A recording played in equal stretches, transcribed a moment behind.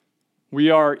We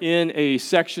are in a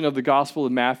section of the Gospel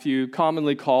of Matthew,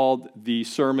 commonly called the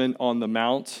Sermon on the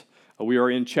Mount. We are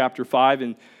in chapter 5,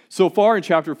 and so far in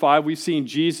chapter 5, we've seen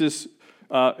Jesus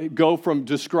go from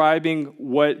describing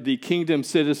what the kingdom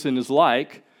citizen is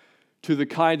like to the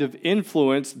kind of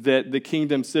influence that the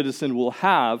kingdom citizen will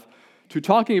have, to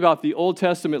talking about the Old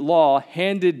Testament law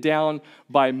handed down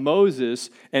by Moses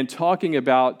and talking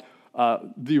about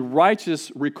the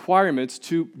righteous requirements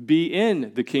to be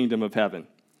in the kingdom of heaven.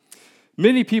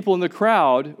 Many people in the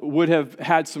crowd would have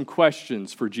had some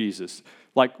questions for Jesus.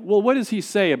 Like, well, what does he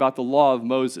say about the law of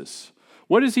Moses?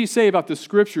 What does he say about the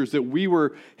scriptures that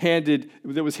was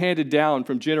handed down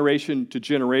from generation to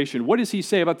generation? What does he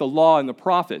say about the law and the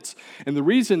prophets? And the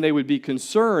reason they would be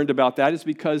concerned about that is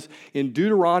because in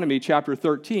Deuteronomy chapter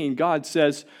 13, God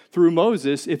says through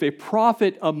Moses, if a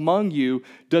prophet among you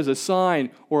does a sign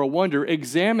or a wonder,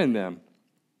 examine them.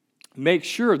 Make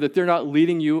sure that they're not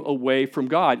leading you away from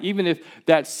God. Even if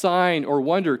that sign or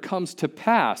wonder comes to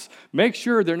pass, make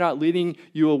sure they're not leading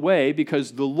you away,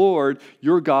 because the Lord,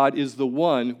 your God, is the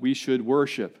one we should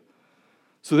worship.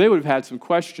 So they would have had some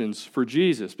questions for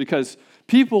Jesus, because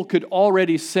people could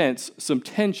already sense some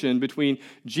tension between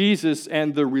Jesus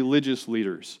and the religious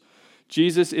leaders.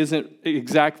 Jesus isn't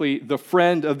exactly the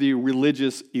friend of the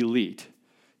religious elite.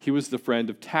 He was the friend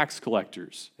of tax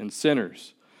collectors and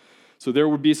sinners. So there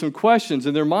would be some questions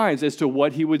in their minds as to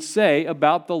what he would say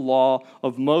about the law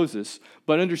of Moses.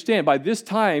 But understand, by this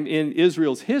time in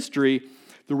Israel's history,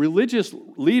 the religious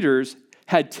leaders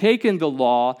had taken the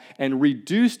law and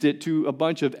reduced it to a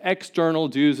bunch of external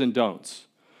do's and don'ts.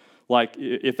 Like,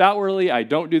 if outwardly I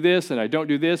don't do this and I don't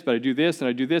do this, but I do this and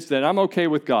I do this, then I'm okay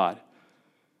with God.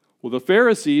 Well, the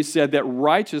Pharisees said that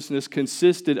righteousness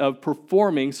consisted of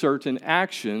performing certain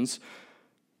actions,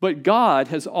 but God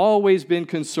has always been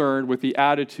concerned with the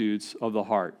attitudes of the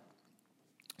heart.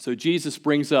 So Jesus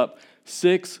brings up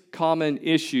 6 common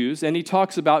issues, and he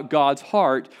talks about God's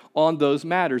heart on those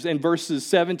matters. And verses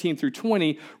 17 through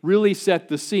 20 really set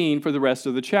the scene for the rest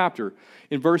of the chapter.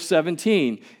 In verse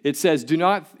 17, it says,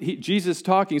 Jesus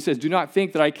talking says, "Do not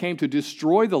think that I came to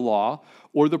destroy the law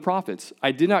or the prophets.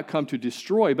 I did not come to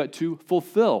destroy, but to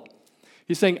fulfill."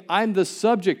 He's saying, I'm the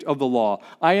subject of the law.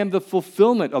 I am the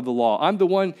fulfillment of the law. I'm the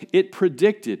one it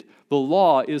predicted. The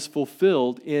law is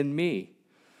fulfilled in me.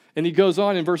 And he goes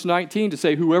on in verse 19 to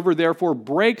say, "Whoever therefore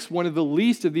breaks one of the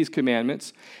least of these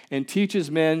commandments and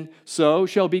teaches men so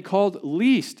shall be called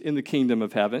least in the kingdom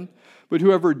of heaven. But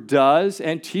whoever does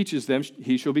and teaches them,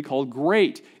 he shall be called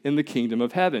great in the kingdom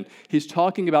of heaven." He's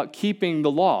talking about keeping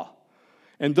the law.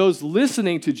 And those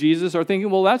listening to Jesus are thinking,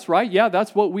 well, that's right. Yeah,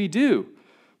 that's what we do.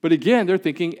 But again, they're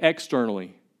thinking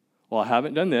externally. Well, I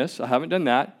haven't done this. I haven't done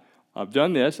that. I've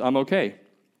done this. I'm okay.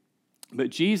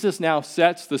 But Jesus now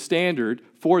sets the standard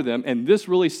for them, and this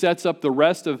really sets up the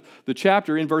rest of the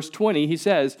chapter. In verse 20, he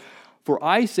says, "For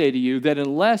I say to you that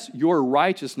unless your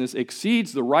righteousness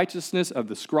exceeds the righteousness of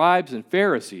the scribes and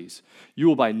Pharisees, you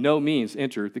will by no means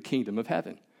enter the kingdom of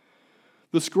heaven."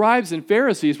 The scribes and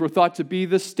Pharisees were thought to be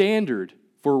the standard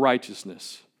for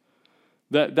righteousness.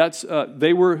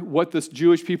 They were what the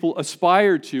Jewish people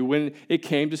aspired to when it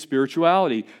came to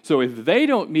spirituality. So if they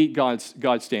don't meet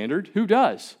God's standard, who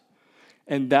does?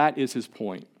 And that is his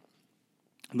point.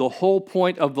 The whole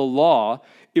point of the law,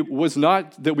 it was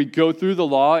not that we go through the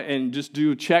law and just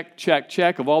do check, check,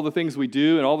 check of all the things we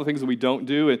do and all the things that we don't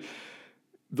do. And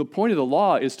the point of the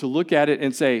law is to look at it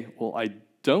and say, well, I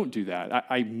don't do that.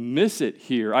 I miss it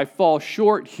here. I fall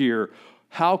short here.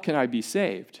 How can I be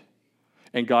saved?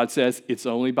 And God says, it's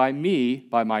only by me,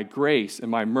 by my grace and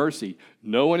my mercy.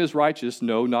 No one is righteous,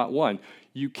 no, not one.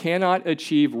 You cannot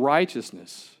achieve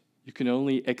righteousness. You can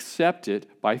only accept it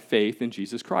by faith in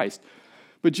Jesus Christ.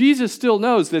 But Jesus still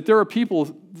knows that there are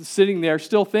people sitting there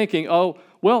still thinking, oh,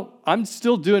 well, I'm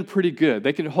still doing pretty good.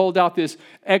 They can hold out this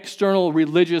external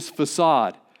religious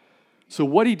facade. So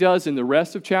what he does in the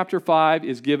rest of chapter 5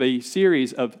 is give a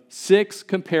series of 6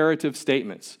 comparative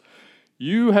statements.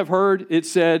 You have heard it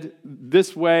said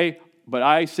this way, but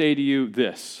I say to you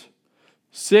this.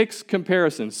 6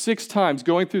 comparisons, 6 times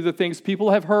going through the things people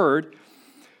have heard,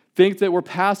 things that were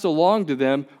passed along to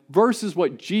them, versus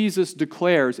what Jesus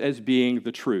declares as being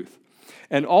the truth.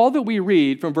 And all that we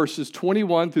read from verses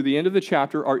 21 through the end of the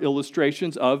chapter are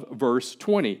illustrations of verse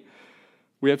 20.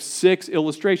 We have 6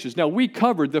 illustrations. Now, we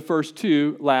covered the first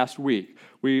 2 last week.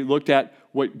 We looked at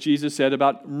what Jesus said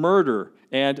about murder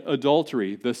and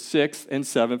adultery, the 6th and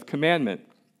 7th commandment.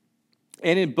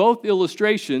 And in both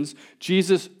illustrations,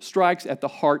 Jesus strikes at the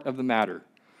heart of the matter,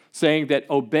 saying that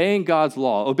obeying God's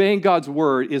law, obeying God's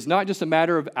word is not just a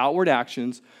matter of outward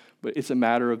actions, but it's a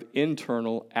matter of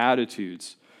internal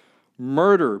attitudes.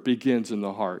 Murder begins in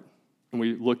the heart. And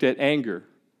we looked at anger.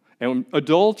 And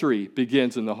adultery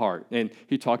begins in the heart. And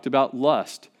he talked about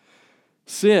lust.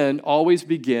 Sin always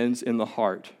begins in the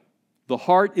heart. The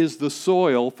heart is the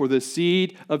soil for the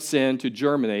seed of sin to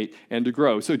germinate and to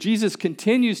grow. So Jesus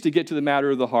continues to get to the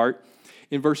matter of the heart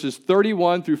in verses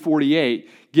 31 through 48,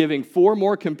 giving 4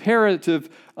 more comparative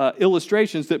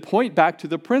illustrations that point back to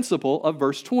the principle of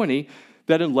verse 20,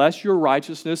 that unless your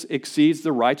righteousness exceeds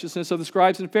the righteousness of the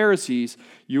scribes and Pharisees,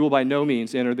 you will by no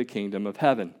means enter the kingdom of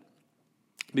heaven.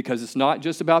 Because it's not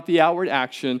just about the outward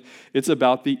action, it's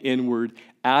about the inward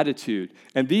attitude.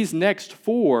 And these next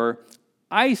 4,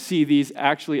 I see these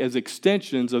actually as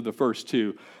extensions of the first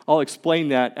 2. I'll explain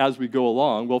that as we go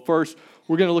along. Well, first,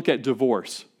 we're going to look at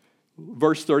divorce.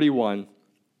 Verse 31.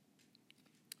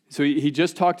 So he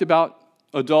just talked about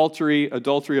adultery of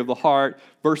the heart.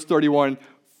 Verse 31,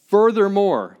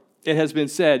 furthermore, it has been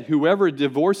said, whoever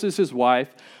divorces his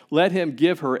wife, let him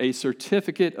give her a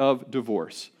certificate of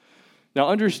divorce. Now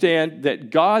understand that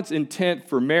God's intent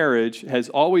for marriage has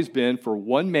always been for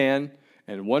one man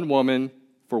and one woman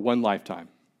for one lifetime.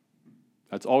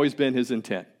 That's always been his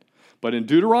intent. But in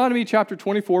Deuteronomy chapter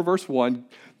 24, verse 1,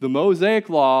 the Mosaic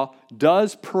law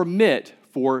does permit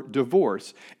for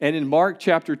divorce. And in Mark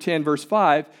chapter 10, verse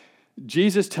 5,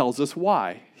 Jesus tells us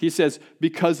why. He says,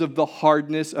 because of the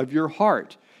hardness of your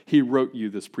heart, he wrote you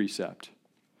this precept.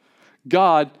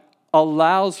 God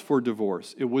allows for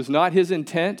divorce. It was not his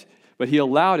intent, but he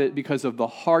allowed it because of the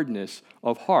hardness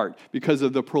of heart, because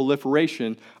of the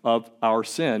proliferation of our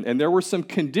sin. And there were some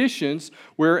conditions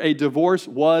where a divorce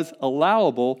was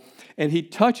allowable, and he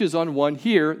touches on one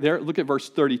here. There, look at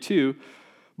verse 32.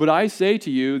 But I say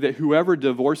to you that whoever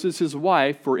divorces his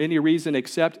wife for any reason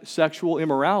except sexual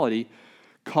immorality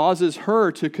causes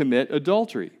her to commit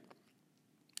adultery.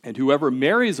 And whoever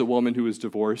marries a woman who is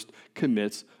divorced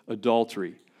commits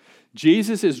adultery.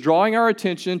 Jesus is drawing our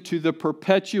attention to the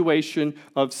perpetuation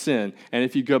of sin. And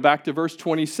if you go back to verse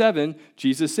 27,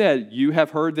 Jesus said, you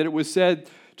have heard that it was said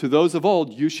to those of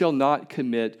old, you shall not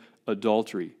commit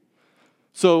adultery.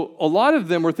 So a lot of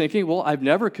them were thinking, well, I've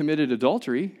never committed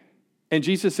adultery. And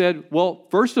Jesus said, well,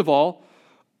 first of all,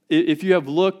 if you have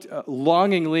looked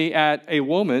longingly at a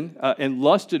woman and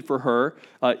lusted for her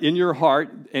in your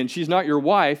heart, and she's not your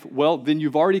wife, well, then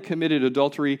you've already committed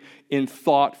adultery in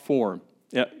thought form.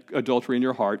 Adultery in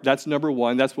your heart. That's number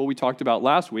 1. That's what we talked about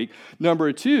last week.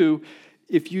 Number 2,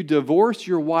 if you divorce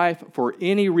your wife for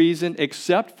any reason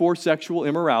except for sexual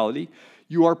immorality,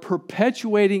 you are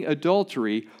perpetuating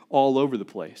adultery all over the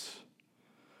place.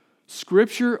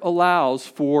 Scripture allows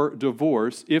for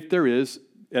divorce if there is,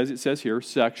 as it says here,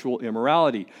 sexual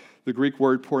immorality. The Greek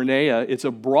word porneia, it's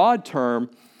a broad term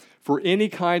for any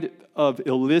kind of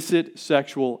illicit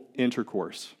sexual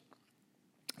intercourse.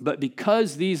 But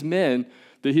because these men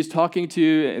that he's talking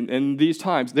to in these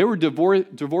times, they were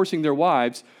divorcing their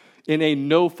wives in a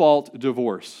no-fault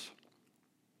divorce.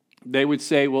 They would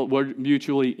say, well, we're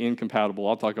mutually incompatible.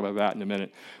 I'll talk about that in a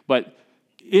minute. But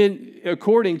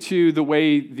according to the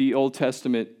way the Old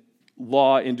Testament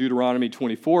law in Deuteronomy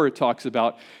 24, it talks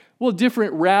about, well,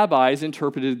 different rabbis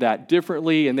interpreted that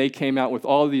differently, and they came out with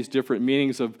all of these different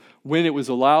meanings of when it was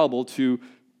allowable to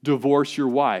divorce your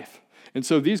wife. And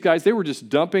so these guys, they were just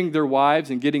dumping their wives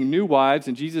and getting new wives,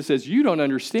 and Jesus says, you don't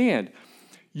understand.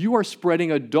 You are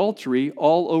spreading adultery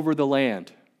all over the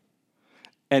land.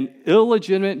 An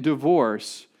illegitimate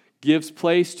divorce gives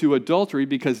place to adultery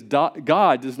because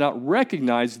God does not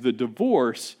recognize the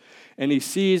divorce, and he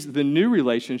sees the new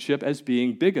relationship as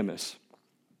being bigamous.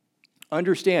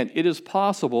 Understand, it is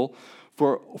possible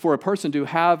for a person to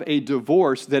have a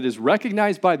divorce that is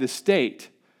recognized by the state,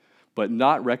 but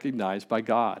not recognized by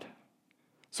God.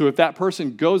 So if that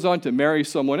person goes on to marry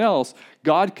someone else,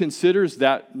 God considers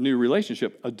that new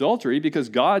relationship adultery because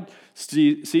God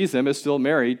sees them as still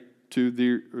married to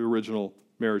the original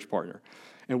marriage partner.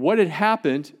 And what had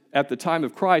happened at the time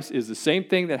of Christ is the same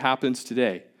thing that happens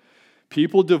today.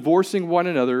 People divorcing one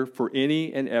another for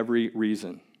any and every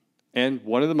reason. And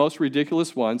one of the most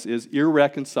ridiculous ones is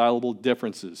irreconcilable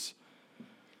differences.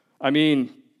 I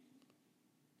mean,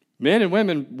 men and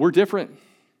women, we're different.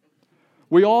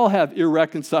 We all have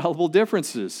irreconcilable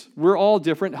differences. We're all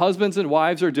different. Husbands and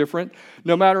wives are different.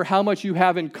 No matter how much you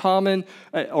have in common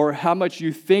or how much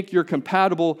you think you're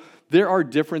compatible, there are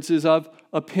differences of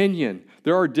opinion.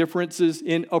 There are differences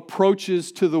in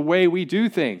approaches to the way we do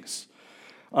things.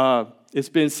 It's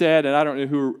been said, and I don't know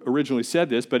who originally said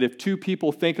this, but if two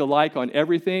people think alike on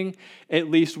everything, at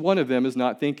least one of them is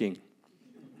not thinking.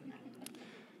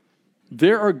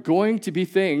 There are going to be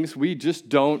things we just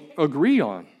don't agree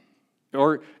on,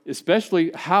 or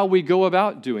especially how we go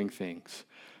about doing things.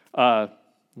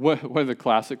 One of the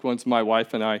classic ones, my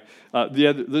wife and I, I think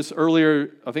it was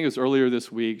earlier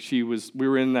this week, we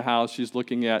were in the house, she's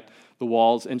looking at the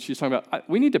walls, and she's talking about,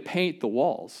 we need to paint the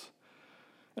walls.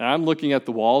 And I'm looking at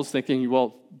the walls thinking,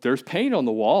 well, there's paint on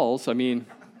the walls. I mean,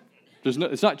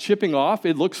 it's not chipping off.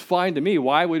 It looks fine to me.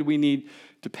 Why would we need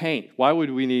to paint? Why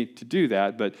would we need to do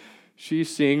that? But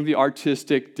she's seeing the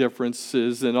artistic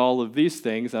differences and all of these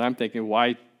things, and I'm thinking,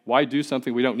 why do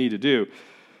something we don't need to do?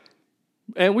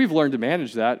 And we've learned to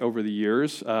manage that over the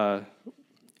years.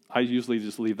 I usually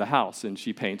just leave the house, and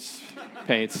she paints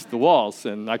the walls,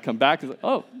 and I come back and say,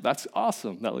 oh, that's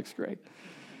awesome. That looks great.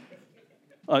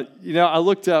 I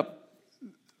looked up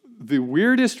the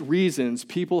weirdest reasons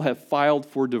people have filed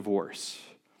for divorce.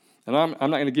 And I'm not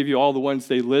going to give you all the ones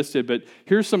they listed, but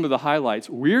here's some of the highlights.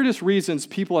 Weirdest reasons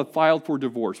people have filed for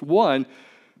divorce. 1,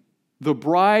 the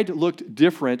bride looked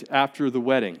different after the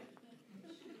wedding.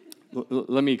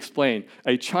 Let me explain.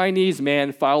 A Chinese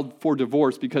man filed for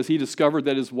divorce because he discovered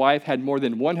that his wife had more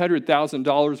than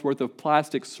 $100,000 worth of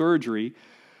plastic surgery.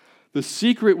 The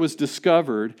secret was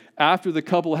discovered after the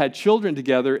couple had children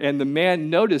together, and the man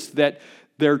noticed that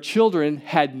their children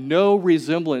had no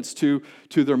resemblance to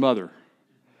their mother.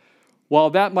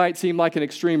 While that might seem like an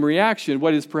extreme reaction,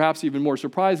 what is perhaps even more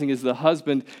surprising is the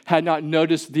husband had not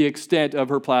noticed the extent of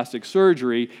her plastic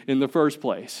surgery in the first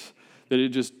place, that it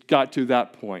just got to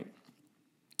that point.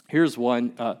 Here's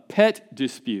one, pet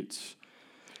disputes.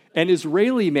 An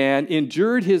Israeli man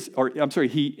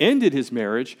he ended his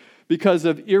marriage because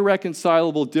of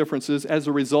irreconcilable differences as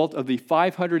a result of the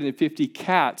 550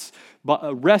 cats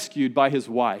rescued by his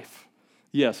wife.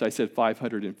 Yes, I said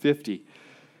 550.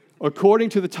 According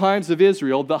to the Times of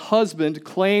Israel, the husband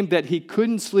claimed that he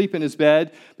couldn't sleep in his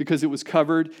bed because it was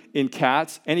covered in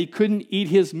cats, and he couldn't eat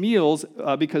his meals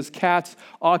because cats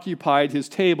occupied his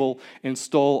table and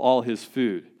stole all his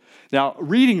food. Now,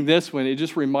 reading this one, it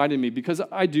just reminded me, because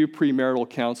I do premarital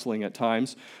counseling at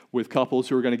times with couples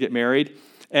who are going to get married,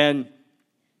 and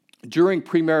during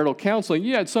premarital counseling,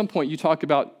 at some point you talk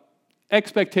about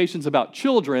expectations about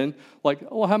children, like,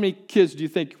 oh, how many kids do you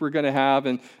think we're going to have,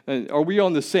 and are we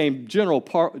on the same general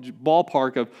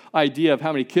ballpark of idea of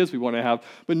how many kids we want to have?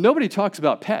 But nobody talks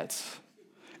about pets,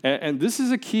 and this is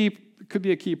could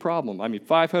be a key problem. I mean,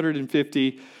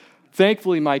 550.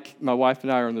 Thankfully, my wife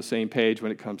and I are on the same page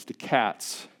when it comes to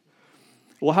cats.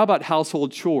 Well, how about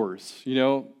household chores?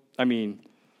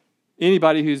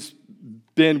 Anybody who's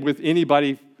been with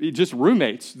anybody, just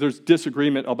roommates, there's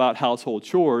disagreement about household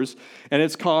chores, and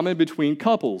it's common between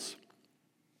couples.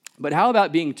 But how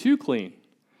about being too clean?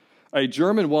 A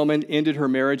German woman ended her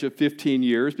marriage of 15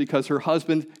 years because her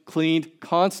husband cleaned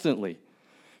constantly.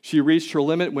 She reached her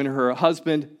limit when her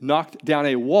husband knocked down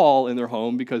a wall in their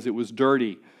home because it was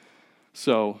dirty.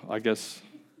 So I guess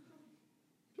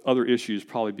other issues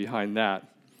probably behind that.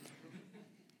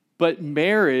 But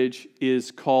marriage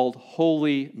is called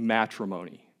holy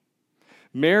matrimony.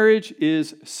 Marriage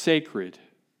is sacred.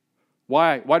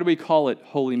 Why do we call it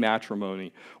holy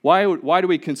matrimony? Why do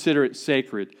we consider it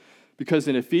sacred? Because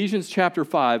in Ephesians chapter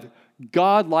 5,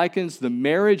 God likens the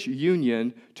marriage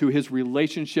union to his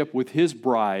relationship with his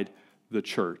bride, the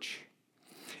church.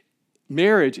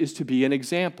 Marriage is to be an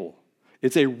example.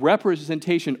 It's a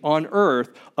representation on earth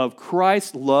of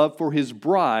Christ's love for his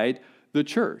bride, the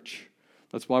church.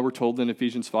 That's why we're told in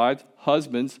Ephesians 5,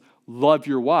 husbands, love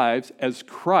your wives as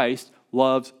Christ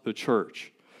loves the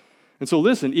church. And so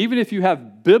listen, even if you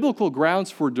have biblical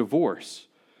grounds for divorce,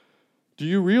 do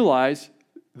you realize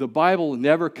the Bible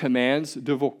never commands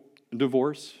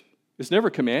divorce? It's never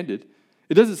commanded.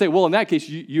 It doesn't say, well, in that case,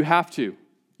 you have to.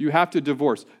 You have to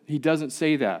divorce. He doesn't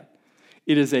say that.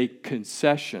 It is a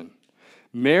concession.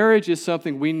 Marriage is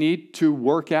something we need to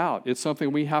work out. It's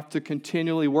something we have to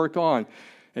continually work on.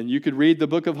 And you could read the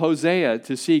book of Hosea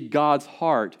to see God's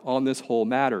heart on this whole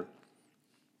matter.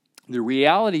 The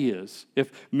reality is,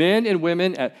 if men and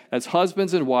women as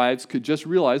husbands and wives could just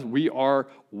realize we are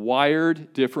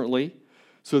wired differently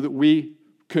so that we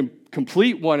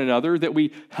complete one another, that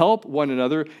we help one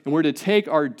another, and we're to take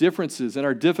our differences and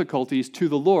our difficulties to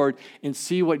the Lord and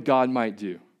see what God might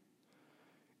do.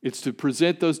 It's to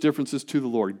present those differences to the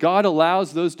Lord. God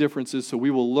allows those differences so we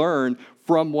will learn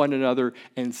from one another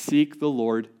and seek the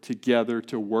Lord together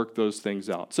to work those things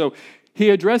out. So he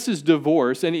addresses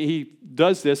divorce, and he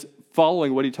does this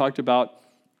following what he talked about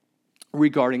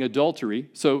regarding adultery.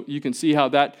 So you can see how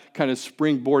that kind of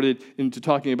springboarded into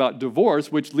talking about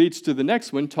divorce, which leads to the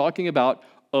next one, talking about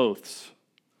oaths.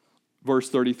 Verse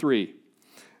 33.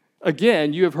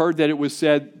 Again, you have heard that it was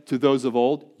said to those of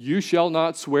old, you shall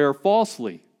not swear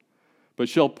falsely, but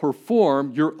shall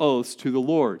perform your oaths to the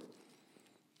Lord.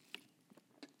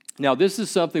 Now, this is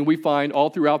something we find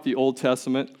all throughout the Old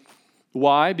Testament.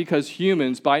 Why? Because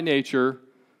humans, by nature,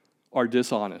 are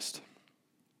dishonest.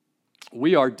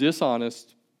 We are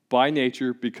dishonest by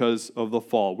nature because of the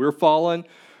fall. We're fallen.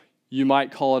 You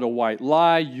might call it a white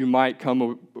lie. You might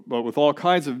come up with all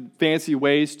kinds of fancy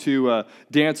ways to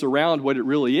dance around what it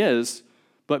really is.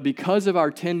 But because of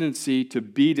our tendency to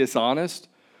be dishonest,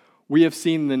 we have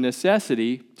seen the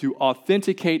necessity to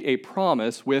authenticate a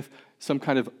promise with some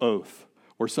kind of oath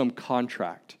or some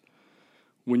contract.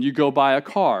 When you go buy a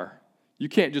car, you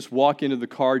can't just walk into the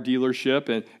car dealership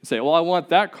and say, well, I want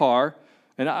that car,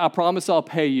 and I promise I'll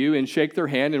pay you, and shake their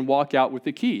hand and walk out with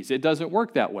the keys. It doesn't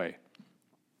work that way.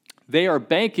 They are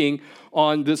banking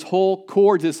on this whole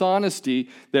core dishonesty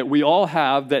that we all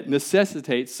have that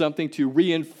necessitates something to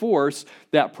reinforce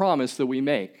that promise that we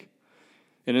make.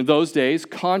 And in those days,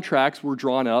 contracts were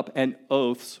drawn up and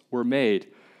oaths were made.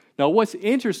 Now, what's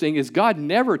interesting is God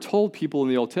never told people in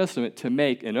the Old Testament to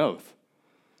make an oath.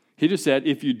 He just said,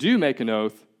 if you do make an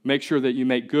oath, make sure that you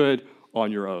make good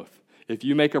on your oath. If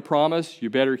you make a promise, you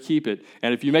better keep it.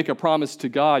 And if you make a promise to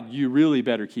God, you really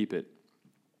better keep it.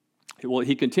 Well,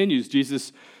 he continues,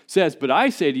 Jesus says, but I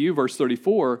say to you, verse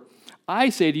 34, I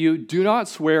say to you, do not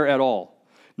swear at all,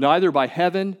 neither by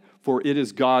heaven, for it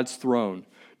is God's throne,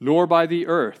 nor by the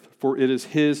earth, for it is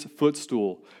his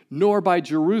footstool, nor by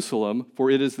Jerusalem,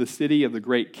 for it is the city of the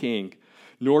great king.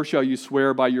 Nor shall you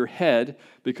swear by your head,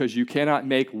 because you cannot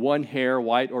make one hair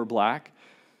white or black.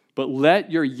 But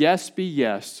let your yes be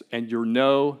yes, and your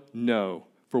no, no.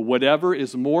 For whatever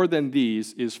is more than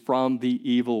these is from the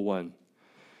evil one.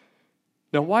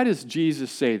 Now, why does Jesus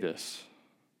say this?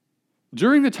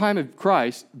 During the time of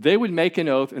Christ, they would make an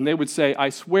oath, and they would say, I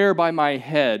swear by my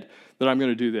head that I'm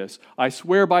going to do this. I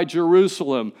swear by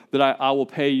Jerusalem that I will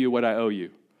pay you what I owe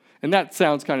you. And that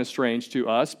sounds kind of strange to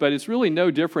us, but it's really no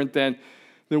different than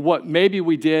what maybe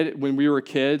we did when we were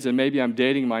kids, and maybe I'm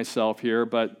dating myself here,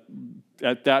 but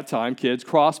at that time, kids,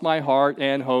 cross my heart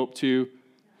and hope to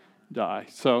die.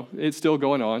 So it's still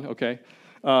going on, okay?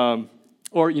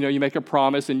 Or, you make a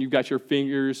promise and you've got your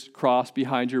fingers crossed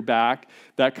behind your back,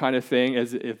 that kind of thing,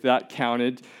 as if that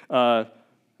counted.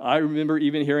 I remember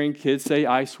even hearing kids say,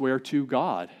 I swear to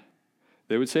God.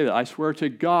 They would say that, I swear to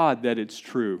God that it's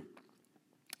true.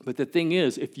 But the thing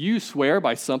is, if you swear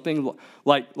by something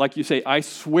like you say, I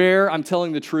swear I'm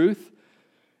telling the truth,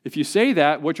 if you say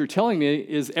that, what you're telling me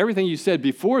is everything you said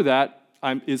before that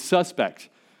is suspect.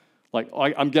 Like,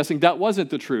 I'm guessing that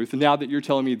wasn't the truth, and now that you're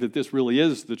telling me that this really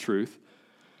is the truth.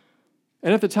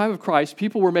 And at the time of Christ,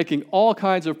 people were making all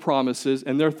kinds of promises,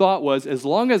 and their thought was, as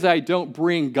long as I don't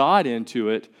bring God into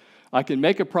it, I can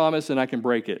make a promise and I can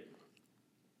break it.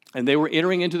 And they were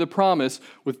entering into the promise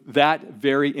with that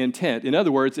very intent. In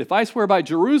other words, if I swear by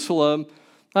Jerusalem,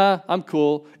 I'm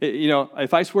cool.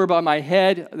 If I swear by my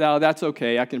head, no, that's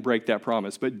okay. I can break that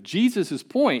promise. But Jesus'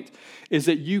 point is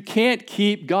that you can't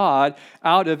keep God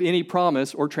out of any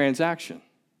promise or transaction.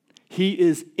 He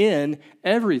is in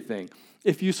everything.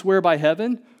 If you swear by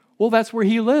heaven, well, that's where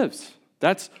he lives.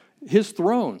 That's his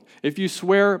throne. If you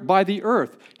swear by the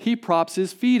earth, he props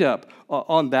his feet up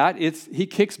on that. He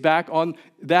kicks back on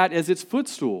that as its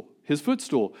footstool, his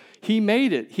footstool. He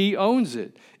made it. He owns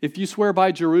it. If you swear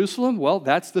by Jerusalem, well,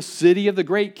 that's the city of the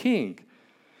great king.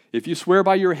 If you swear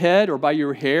by your head or by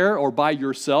your hair or by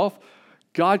yourself,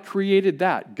 God created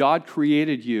that. God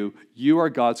created you. You are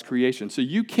God's creation. So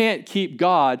you can't keep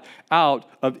God out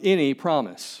of any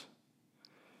promise.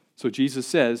 So Jesus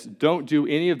says, don't do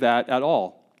any of that at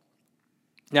all.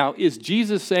 Now, is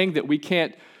Jesus saying that we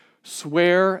can't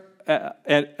swear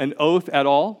an oath at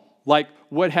all? Like,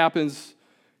 what happens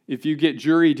if you get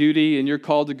jury duty and you're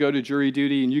called to go to jury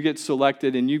duty and you get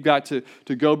selected and you've got to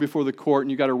go before the court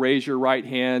and you've got to raise your right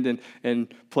hand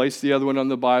and place the other one on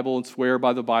the Bible and swear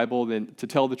by the Bible and to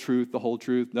tell the truth, the whole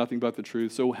truth, nothing but the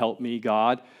truth, so help me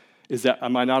God.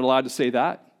 Am I not allowed to say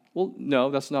that? Well,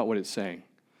 no, that's not what it's saying.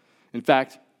 In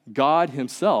fact, God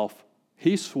himself,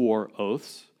 he swore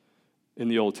oaths in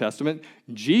the Old Testament.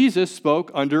 Jesus spoke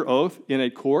under oath in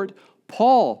a court.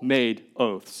 Paul made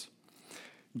oaths.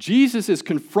 Jesus is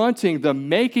confronting the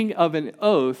making of an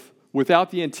oath without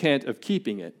the intent of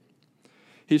keeping it.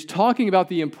 He's talking about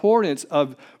the importance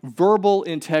of verbal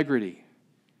integrity,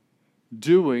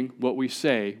 doing what we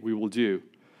say we will do.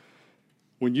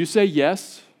 When you say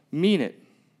yes, mean it.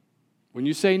 When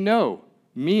you say no,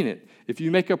 mean it. If you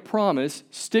make a promise,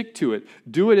 stick to it.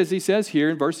 Do it as he says here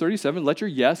in verse 37, let your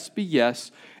yes be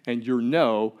yes and your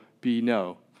no be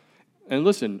no. And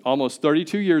listen, almost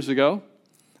 32 years ago,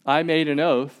 I made an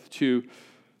oath to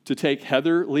take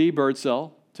Heather Lee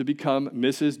Birdsell to become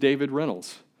Mrs. David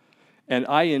Reynolds. And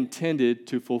I intended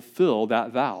to fulfill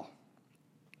that vow.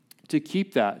 to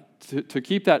keep that, to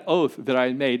keep that oath that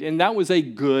I made. And that was a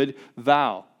good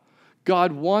vow.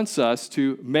 God wants us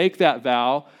to make that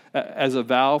vow as a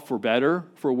vow for better,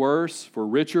 for worse, for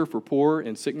richer, for poorer,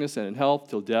 in sickness and in health,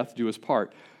 till death do us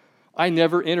part. I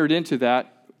never entered into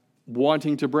that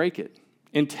wanting to break it,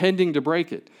 intending to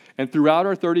break it. And throughout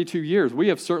our 32 years, we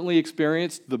have certainly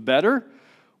experienced the better,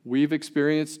 we've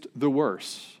experienced the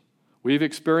worse. We've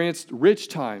experienced rich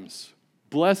times,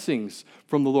 blessings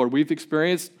from the Lord. We've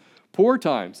experienced poor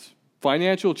times,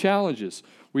 financial challenges.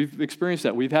 We've experienced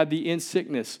that. We've had the in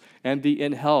sickness and the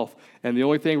in health. And the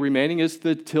only thing remaining is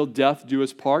the till death do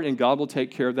us part, and God will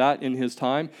take care of that in His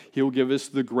time. He will give us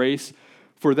the grace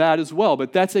for that as well.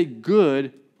 But that's a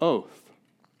good oath.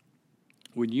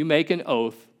 When you make an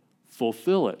oath,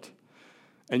 fulfill it.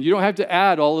 And you don't have to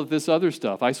add all of this other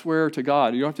stuff. I swear to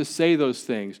God. You don't have to say those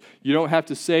things. You don't have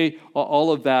to say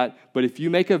all of that. But if you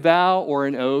make a vow or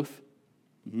an oath,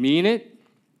 mean it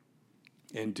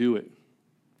and do it.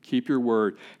 Keep your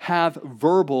word. Have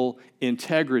verbal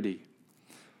integrity.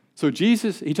 So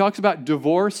Jesus, he talks about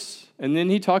divorce, and then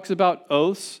he talks about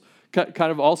oaths,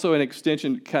 kind of also an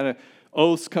extension, kind of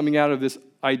oaths coming out of this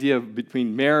idea of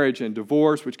between marriage and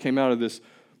divorce, which came out of this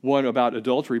one about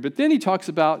adultery. But then he talks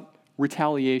about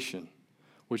retaliation,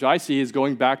 which I see is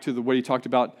going back to what he talked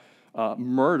about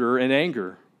murder and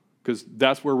anger, because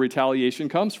that's where retaliation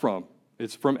comes from.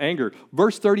 It's from anger.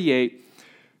 Verse 38,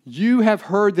 you have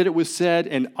heard that it was said,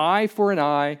 an eye for an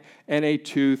eye and a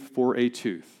tooth for a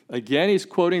tooth. Again, he's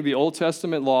quoting the Old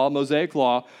Testament law, Mosaic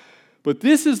law, but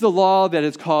this is the law that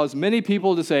has caused many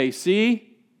people to say,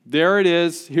 see, there it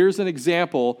is. Here's an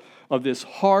example of this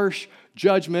harsh,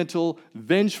 judgmental,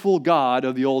 vengeful God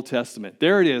of the Old Testament.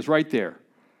 There it is, right there.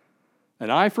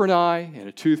 An eye for an eye and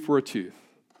a tooth for a tooth.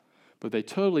 But they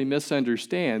totally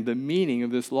misunderstand the meaning of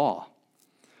this law.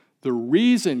 The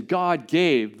reason God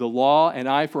gave the law, an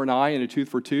eye for an eye and a tooth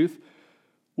for a tooth,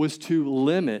 was to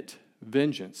limit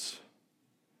vengeance.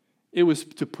 It was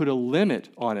to put a limit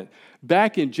on it.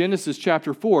 Back in Genesis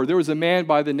chapter 4, there was a man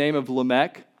by the name of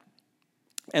Lamech,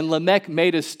 and Lamech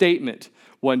made a statement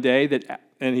one day,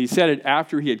 and he said it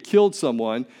after he had killed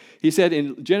someone. He said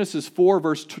in Genesis 4,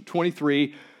 verse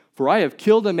 23, for I have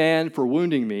killed a man for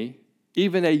wounding me,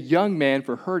 even a young man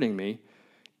for hurting me.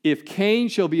 If Cain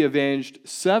shall be avenged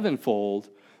sevenfold,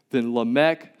 then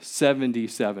Lamech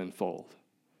 77-fold.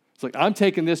 It's like, I'm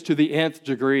taking this to the nth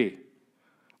degree.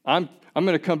 I'm going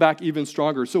to come back even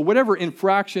stronger. So whatever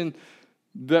infraction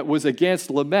that was against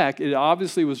Lamech, it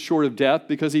obviously was short of death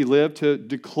because he lived to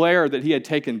declare that he had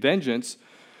taken vengeance.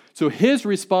 So his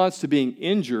response to being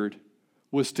injured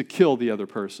was to kill the other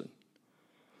person.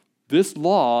 This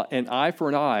law, an eye for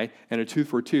an eye and a tooth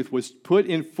for a tooth, was put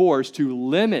in force to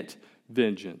limit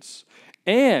vengeance.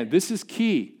 And this is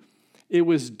key. It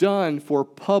was done for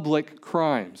public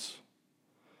crimes.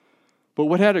 But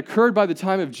what had occurred by the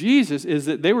time of Jesus is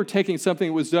that they were taking something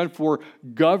that was done for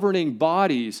governing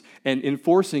bodies and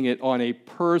enforcing it on a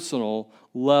personal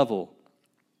level.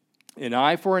 An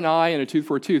eye for an eye and a tooth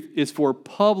for a tooth is for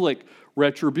public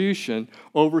retribution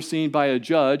overseen by a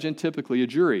judge and typically a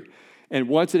jury. And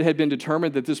once it had been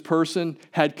determined that this person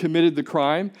had committed the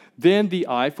crime, then the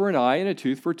eye for an eye and a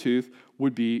tooth for a tooth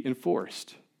would be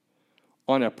enforced.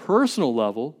 On a personal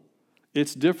level,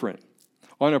 it's different.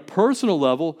 On a personal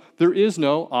level, there is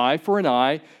no eye for an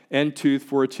eye and tooth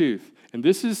for a tooth. And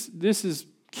this is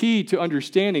key to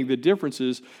understanding the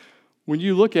differences when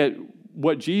you look at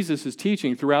what Jesus is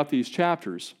teaching throughout these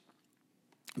chapters.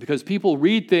 Because people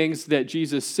read things that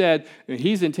Jesus said, and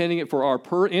he's intending it for our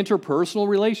interpersonal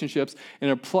relationships and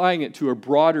applying it to a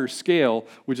broader scale,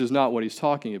 which is not what he's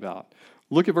talking about.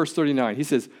 Look at verse 39. He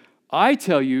says, I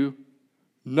tell you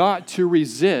not to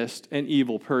resist an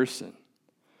evil person.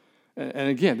 And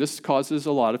again, this causes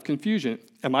a lot of confusion.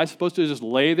 Am I supposed to just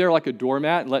lay there like a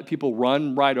doormat and let people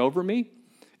run right over me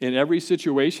in every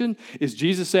situation? Is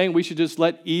Jesus saying we should just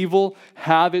let evil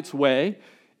have its way?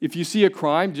 If you see a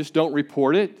crime, just don't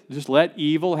report it. Just let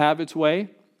evil have its way.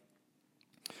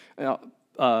 Now,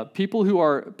 people who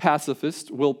are pacifists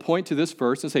will point to this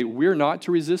verse and say, we're not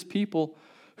to resist people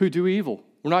who do evil.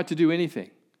 We're not to do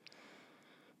anything.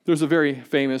 There's a very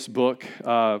famous book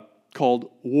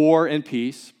called War and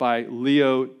Peace by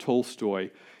Leo Tolstoy.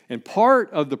 And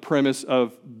part of the premise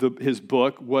of his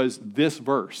book was this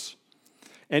verse.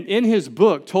 And in his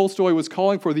book, Tolstoy was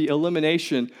calling for the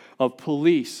elimination of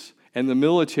police and the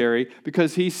military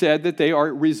because he said that they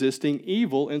are resisting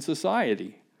evil in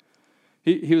society.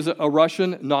 He was a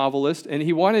Russian novelist, and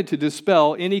he wanted to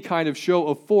dispel any kind of show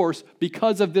of force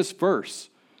because of this verse.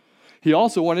 He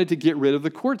also wanted to get rid of the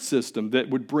court system that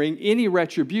would bring any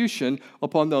retribution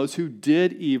upon those who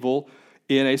did evil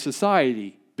in a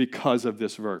society, because of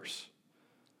this verse.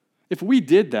 If we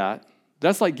did that,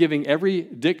 that's like giving every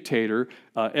dictator,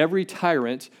 every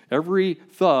tyrant, every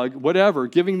thug, whatever,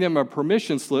 giving them a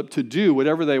permission slip to do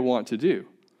whatever they want to do.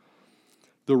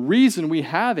 The reason we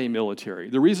have a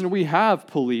military, the reason we have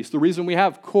police, the reason we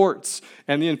have courts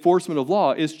and the enforcement of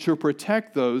law is to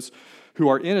protect those who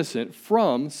are innocent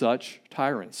from such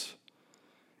tyrants.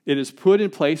 It is put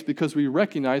in place because we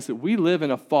recognize that we live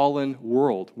in a fallen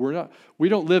world. We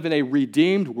don't live in a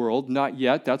redeemed world, not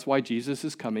yet. That's why Jesus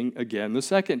is coming again the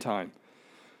second time.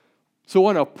 So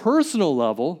on a personal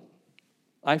level,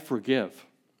 I forgive.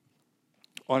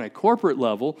 On a corporate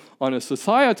level, on a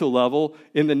societal level,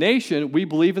 in the nation, we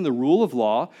believe in the rule of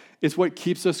law. It's what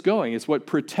keeps us going. It's what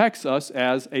protects us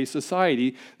as a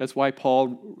society. That's why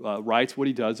Paul writes what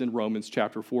he does in Romans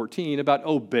chapter 14 about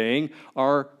obeying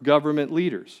our government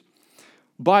leaders.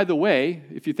 By the way,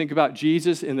 if you think about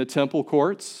Jesus in the temple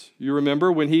courts, you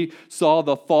remember when he saw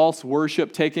the false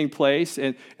worship taking place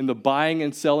and the buying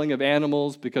and selling of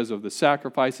animals because of the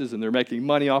sacrifices, and they're making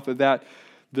money off of that.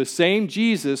 The same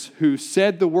Jesus who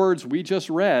said the words we just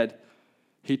read,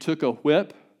 he took a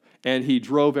whip and he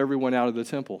drove everyone out of the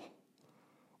temple.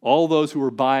 All those who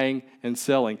were buying and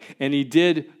selling. And he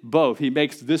did both. He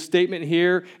makes this statement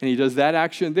here and he does that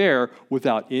action there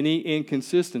without any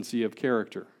inconsistency of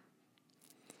character.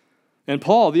 And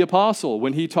Paul, the apostle,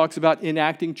 when he talks about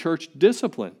enacting church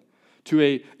discipline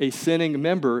to a sinning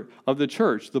member of the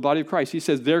church, the body of Christ, he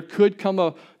says there could come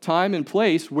a time and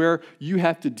place where you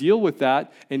have to deal with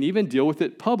that and even deal with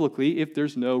it publicly if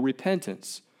there's no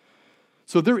repentance.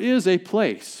 So there is a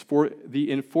place for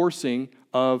the enforcing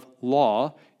of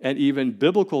law and even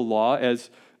biblical law as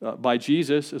by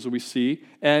Jesus, as we see,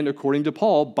 and according to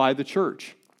Paul, by the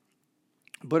church.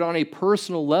 But on a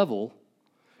personal level,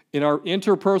 in our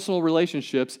interpersonal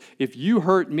relationships, if you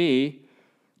hurt me,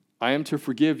 I am to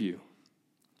forgive you.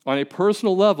 On a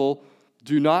personal level,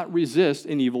 do not resist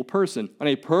an evil person. On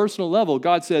a personal level,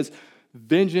 God says,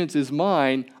 vengeance is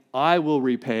mine, I will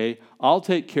repay, I'll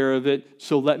take care of it,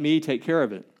 so let me take care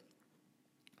of it.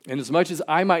 And as much as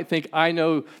I might think I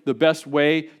know the best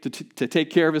way to take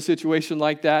care of a situation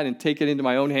like that and take it into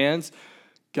my own hands,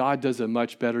 God does a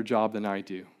much better job than I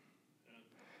do.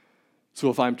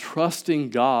 So if I'm trusting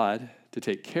God to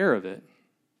take care of it,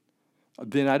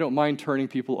 then I don't mind turning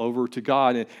people over to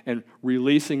God and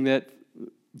releasing that,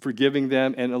 forgiving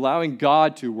them, and allowing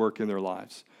God to work in their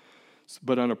lives.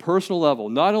 But on a personal level,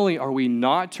 not only are we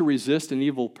not to resist an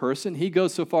evil person, he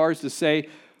goes so far as to say,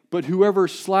 but whoever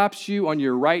slaps you on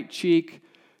your right cheek,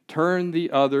 turn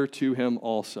the other to him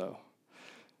also.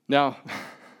 Now,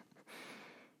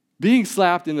 being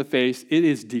slapped in the face, it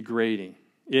is degrading.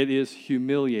 It is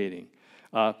humiliating.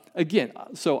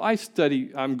 So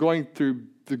I'm going through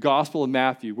the Gospel of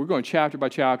Matthew. We're going chapter by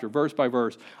chapter, verse by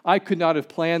verse. I could not have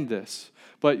planned this.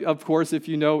 But of course, if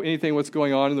you know anything what's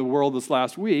going on in the world this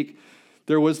last week,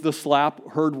 there was the slap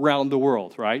heard around the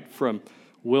world, right? From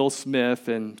Will Smith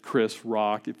and Chris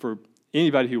Rock. For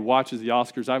anybody who watches the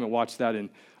Oscars, I haven't watched that in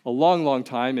a long, long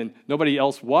time, and nobody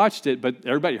else watched it, but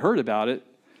everybody heard about it.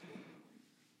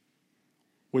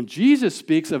 When Jesus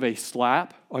speaks of a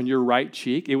slap on your right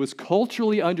cheek, it was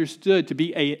culturally understood to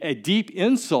be a deep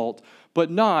insult,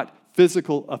 but not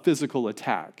a physical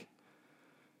attack.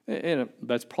 And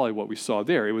that's probably what we saw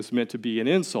there. It was meant to be an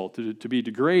insult, to be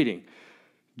degrading.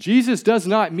 Jesus does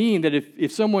not mean that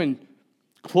if someone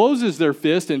closes their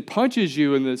fist and punches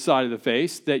you in the side of the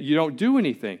face, that you don't do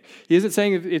anything. He isn't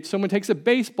saying if someone takes a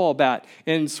baseball bat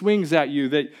and swings at you,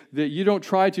 that you don't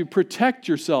try to protect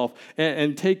yourself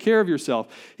and take care of yourself.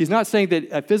 He's not saying that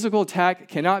a physical attack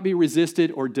cannot be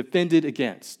resisted or defended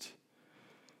against.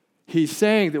 He's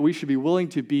saying that we should be willing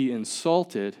to be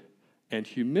insulted and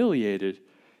humiliated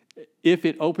if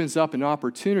it opens up an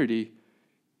opportunity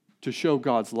to show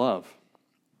God's love,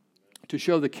 to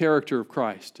show the character of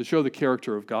Christ, to show the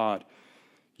character of God.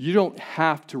 You don't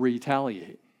have to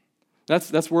retaliate.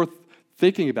 That's worth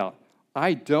thinking about.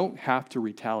 I don't have to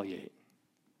retaliate.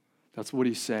 That's what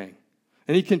he's saying.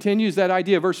 And he continues that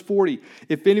idea, verse 40.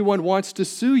 If anyone wants to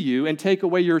sue you and take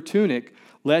away your tunic,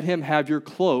 let him have your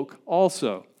cloak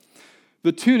also.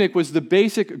 The tunic was the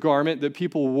basic garment that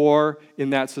people wore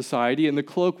in that society, and the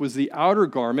cloak was the outer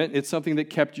garment. It's something that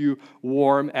kept you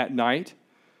warm at night.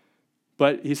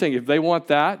 But he's saying if they want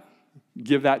that,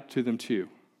 give that to them too.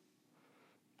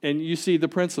 And you see the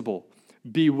principle.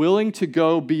 Be willing to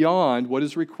go beyond what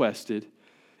is requested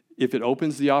if it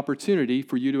opens the opportunity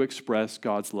for you to express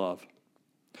God's love.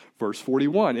 Verse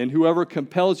 41, and whoever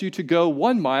compels you to go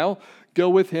 1 mile, go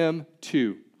with him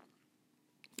 2.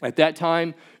 At that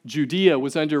time, Judea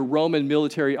was under Roman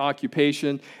military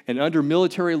occupation, and under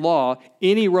military law,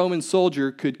 any Roman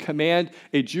soldier could command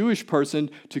a Jewish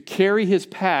person to carry his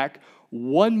pack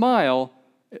 1 mile,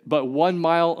 but 1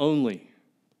 mile only.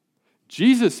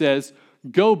 Jesus says,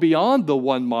 go beyond the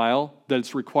 1 mile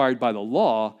that's required by the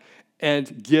law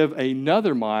and give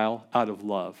another mile out of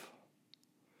love.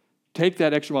 Take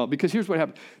that extra mile, because here's what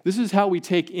happens. This is how we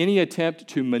take any attempt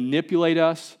to manipulate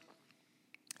us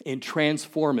and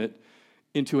transform it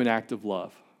into an act of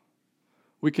love.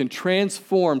 We can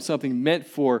transform something meant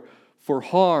for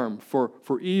harm,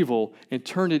 for evil, and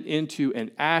turn it into an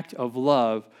act of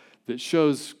love that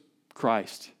shows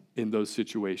Christ in those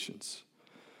situations.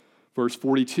 Verse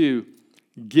 42,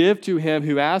 give to him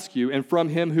who asks you, and from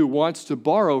him who wants to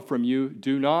borrow from you,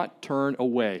 do not turn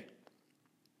away.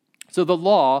 So the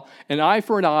law, an eye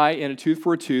for an eye and a tooth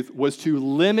for a tooth, was to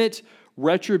limit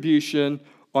retribution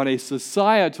on a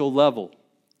societal level.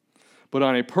 But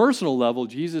on a personal level,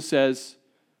 Jesus says,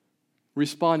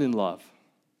 respond in love.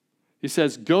 He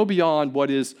says, go beyond what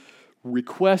is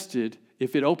requested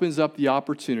if it opens up the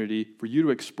opportunity for you to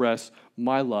express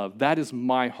my love. That is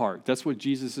my heart. That's what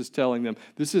Jesus is telling them.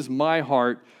 This is my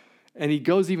heart. And he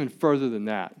goes even further than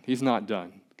that. He's not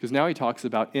done. Because now he talks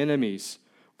about enemies.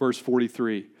 Verse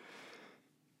 43.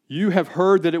 You have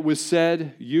heard that it was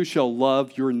said, you shall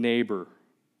love your neighbor.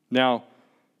 Now,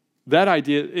 that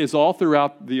idea is all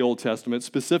throughout the Old Testament.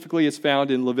 Specifically, it's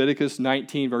found in Leviticus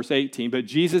 19, verse 18. But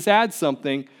Jesus adds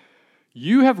something.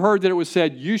 You have heard that it was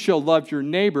said, you shall love your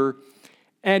neighbor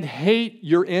and hate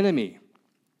your enemy.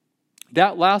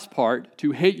 That last part,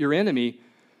 to hate your enemy,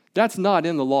 that's not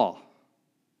in the law.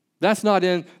 That's not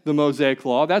in the Mosaic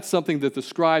law. That's something that the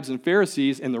scribes and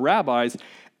Pharisees and the rabbis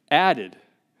added.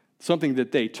 Something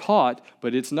that they taught,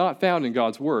 but it's not found in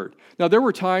God's word. Now, there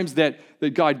were times that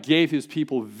God gave his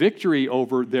people victory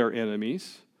over their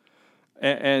enemies,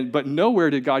 but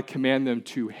nowhere did God command them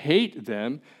to hate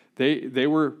them. They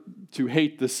were to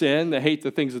hate the sin, to hate the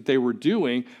things that they were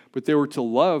doing, but they were to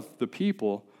love the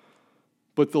people.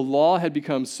 But the law had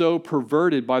become so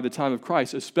perverted by the time of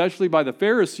Christ, especially by the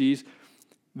Pharisees.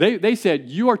 They said,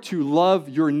 you are to love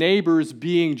your neighbors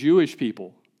being Jewish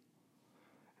people.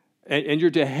 And you're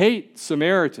to hate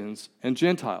Samaritans and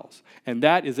Gentiles. And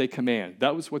that is a command.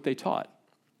 That was what they taught.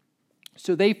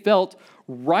 So they felt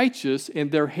righteous in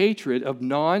their hatred of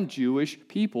non-Jewish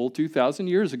people 2,000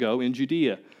 years ago in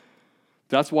Judea.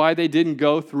 That's why they didn't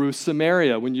go through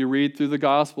Samaria. When you read through the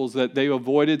Gospels, that they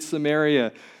avoided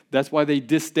Samaria. That's why they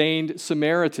disdained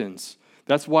Samaritans.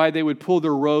 That's why they would pull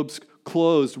their robes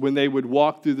closed when they would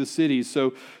walk through the cities,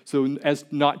 so as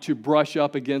not to brush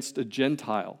up against a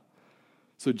Gentile.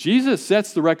 So Jesus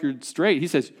sets the record straight. He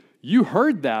says, you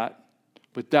heard that,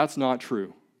 but that's not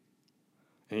true.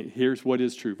 And here's what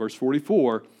is true. Verse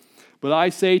 44, but I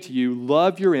say to you,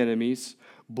 love your enemies,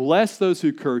 bless those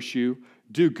who curse you,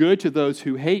 do good to those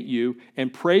who hate you,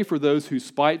 and pray for those who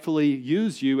spitefully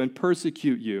use you and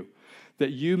persecute you, that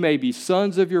you may be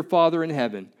sons of your Father in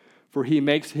heaven. For he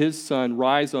makes his sun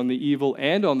rise on the evil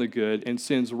and on the good, and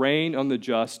sends rain on the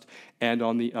just and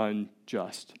on the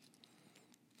unjust.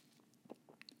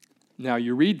 Now,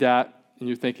 you read that, and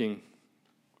you're thinking,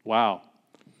 wow,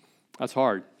 that's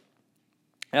hard.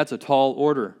 That's a tall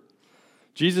order.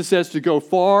 Jesus says to go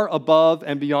far above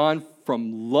and beyond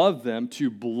from love them, to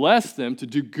bless them, to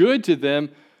do good to them,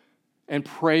 and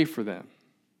pray for them.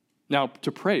 Now,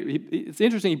 to pray, it's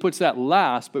interesting he puts that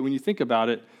last, but when you think about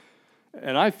it,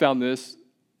 and I found this,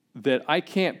 that I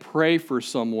can't pray for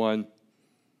someone,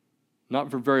 not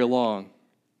for very long,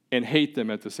 and hate them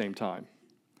at the same time.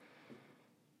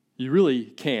 You really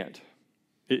can't.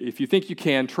 If you think you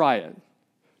can, try it.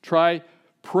 Try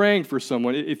praying for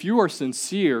someone. If you are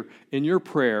sincere in your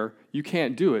prayer, you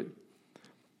can't do it.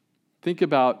 Think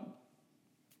about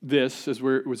this as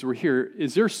we're here.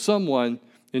 Is there someone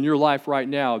in your life right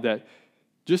now that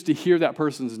just to hear that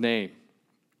person's name,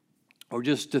 or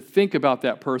just to think about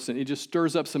that person, it just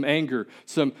stirs up some anger,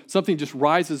 something just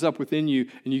rises up within you,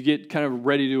 and you get kind of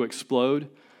ready to explode?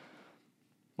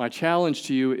 My challenge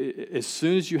to you, as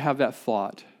soon as you have that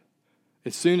thought,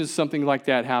 as soon as something like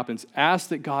that happens, ask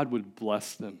that God would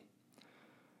bless them.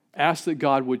 Ask that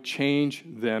God would change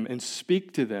them and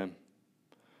speak to them.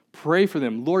 Pray for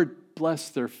them. Lord, bless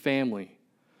their family.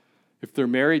 If they're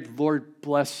married, Lord,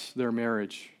 bless their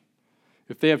marriage.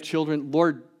 If they have children,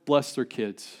 Lord, bless their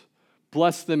kids.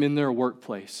 Bless them in their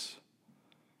workplace.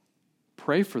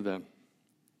 Pray for them.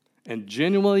 And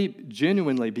genuinely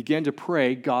begin to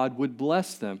pray God would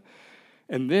bless them.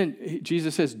 And then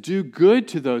Jesus says, do good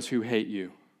to those who hate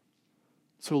you.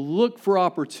 So look for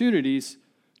opportunities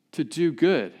to do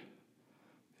good.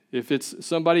 If it's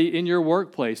somebody in your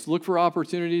workplace, look for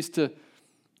opportunities to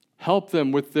help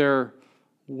them with their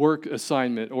work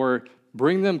assignment or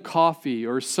bring them coffee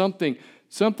or something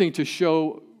to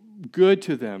show good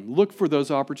to them. Look for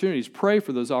those opportunities. Pray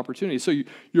for those opportunities. So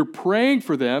you're praying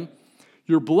for them,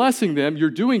 you're blessing them, you're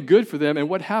doing good for them, and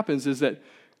what happens is that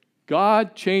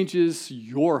God changes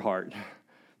your heart.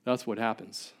 That's what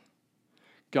happens.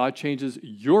 God changes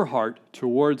your heart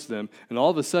towards them, and all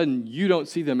of a sudden, you don't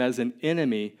see them as an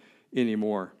enemy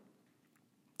anymore.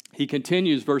 He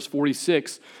continues, verse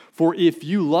 46, "For if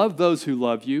you love those who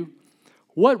love you,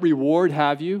 what reward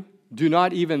have you? Do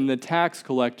not even the tax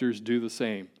collectors do the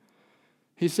same?"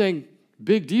 He's saying,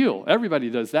 big deal. Everybody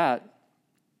does that.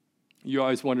 You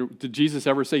always wonder, did Jesus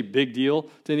ever say big deal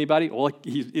to anybody? Well,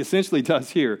 he essentially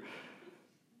does here.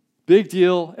 Big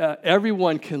deal.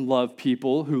 Everyone can love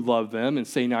people who love them and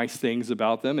say nice things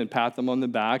about them and pat them on the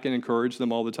back and encourage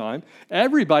them all the time.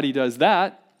 Everybody does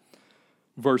that.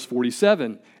 Verse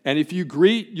 47, "And if you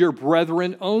greet your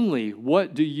brethren only,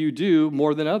 what do you do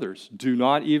more than others? Do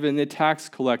not even the tax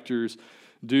collectors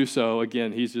do so?"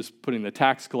 Again, he's just putting the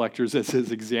tax collectors as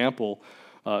his example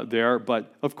there.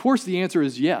 But of course the answer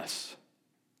is yes.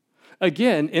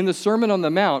 Again, in the Sermon on the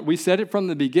Mount, we said it from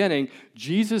the beginning,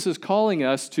 Jesus is calling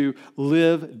us to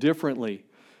live differently.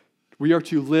 We are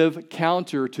to live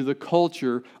counter to the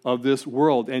culture of this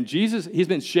world. And Jesus, he's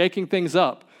been shaking things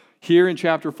up here in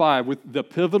chapter 5 with the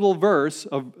pivotal verse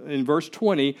in verse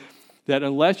 20, that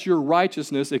unless your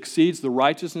righteousness exceeds the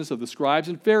righteousness of the scribes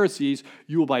and Pharisees,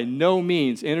 you will by no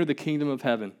means enter the kingdom of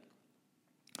heaven.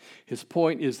 His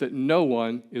point is that no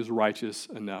one is righteous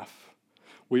enough.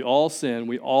 We all sin,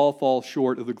 we all fall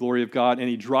short of the glory of God, and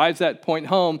he drives that point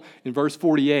home in verse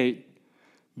 48.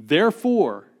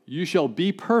 "Therefore, you shall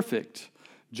be perfect,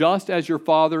 just as your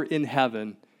Father in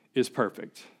heaven is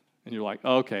perfect." And you're like,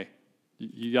 okay,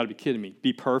 you got to be kidding me.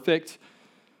 Be perfect,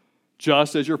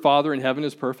 just as your Father in heaven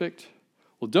is perfect?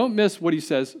 Well, don't miss what he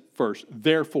says first.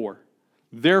 Therefore,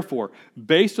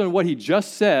 based on what he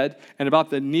just said and about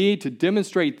the need to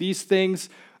demonstrate these things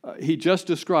he just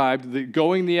described, the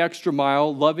going the extra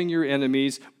mile, loving your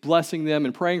enemies, blessing them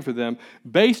and praying for them,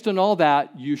 based on all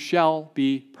that, you shall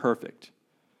be perfect.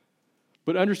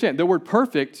 But understand, the word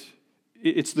perfect,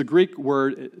 it's the Greek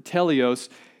word teleos.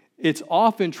 It's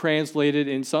often translated,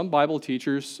 in some Bible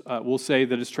teachers will say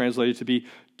that it's translated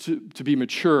to be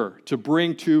mature, to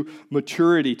bring to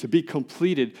maturity, to be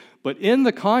completed. But in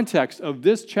the context of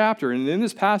this chapter and in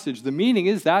this passage, the meaning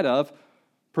is that of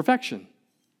perfection.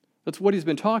 That's what he's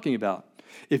been talking about.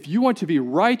 If you want to be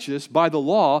righteous by the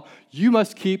law, you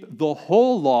must keep the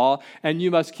whole law, and you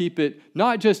must keep it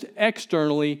not just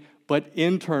externally, but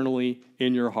internally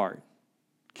in your heart.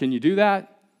 Can you do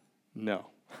that? No.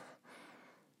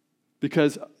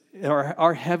 Because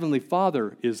our Heavenly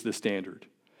Father is the standard.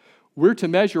 We're to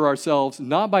measure ourselves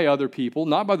not by other people,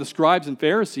 not by the scribes and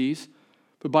Pharisees,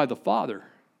 but by the Father.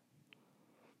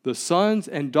 The sons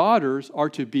and daughters are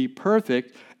to be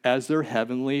perfect as their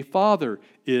Heavenly Father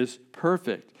is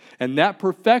perfect. And that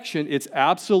perfection, it's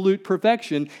absolute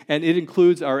perfection, and it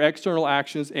includes our external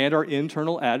actions and our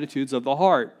internal attitudes of the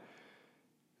heart.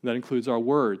 That includes our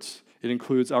words. It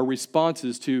includes our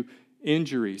responses to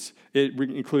injuries. It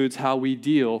includes how we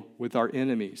deal with our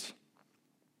enemies.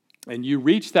 And you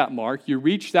reach that mark, you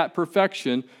reach that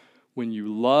perfection when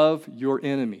you love your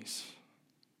enemies.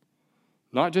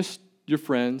 Not just your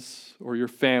friends or your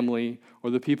family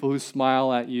or the people who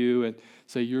smile at you and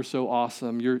say, "You're so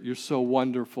awesome, you're so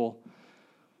wonderful."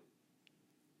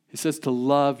 He says to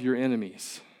love your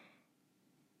enemies.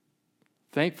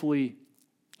 Thankfully,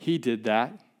 he did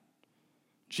that.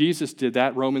 Jesus did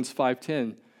that. Romans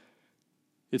 5:10.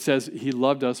 It says he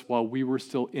loved us while we were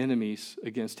still enemies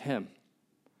against him.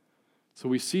 So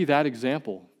we see that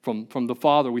example from the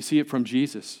Father. We see it from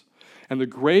Jesus. And the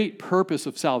great purpose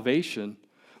of salvation,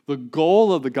 the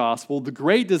goal of the gospel, the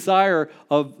great desire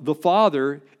of the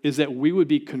Father is that we would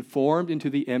be conformed into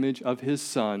the image of his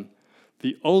Son,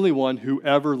 the only one who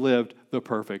ever lived the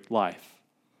perfect life.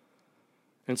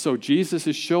 And so Jesus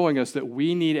is showing us that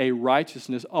we need a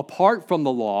righteousness apart from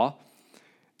the law.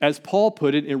 As Paul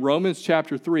put it in Romans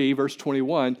chapter 3, verse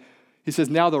 21, he says,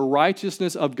 "Now the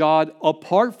righteousness of God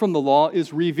apart from the law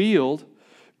is revealed,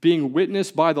 being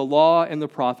witnessed by the law and the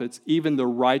prophets, even the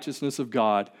righteousness of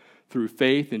God through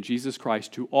faith in Jesus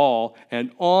Christ to all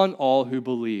and on all who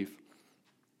believe."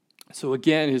 So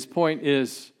again, his point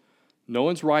is, no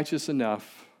one's righteous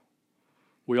enough.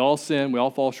 We all sin. We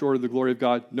all fall short of the glory of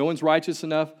God. No one's righteous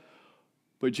enough,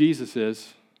 but Jesus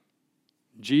is.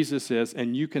 Jesus is,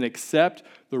 and you can accept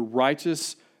the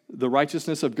righteousness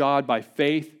of God by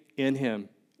faith in him,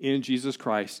 in Jesus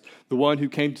Christ, the one who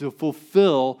came to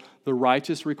fulfill the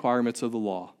righteous requirements of the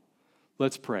law.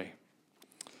 Let's pray.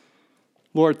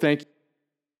 Lord, thank you.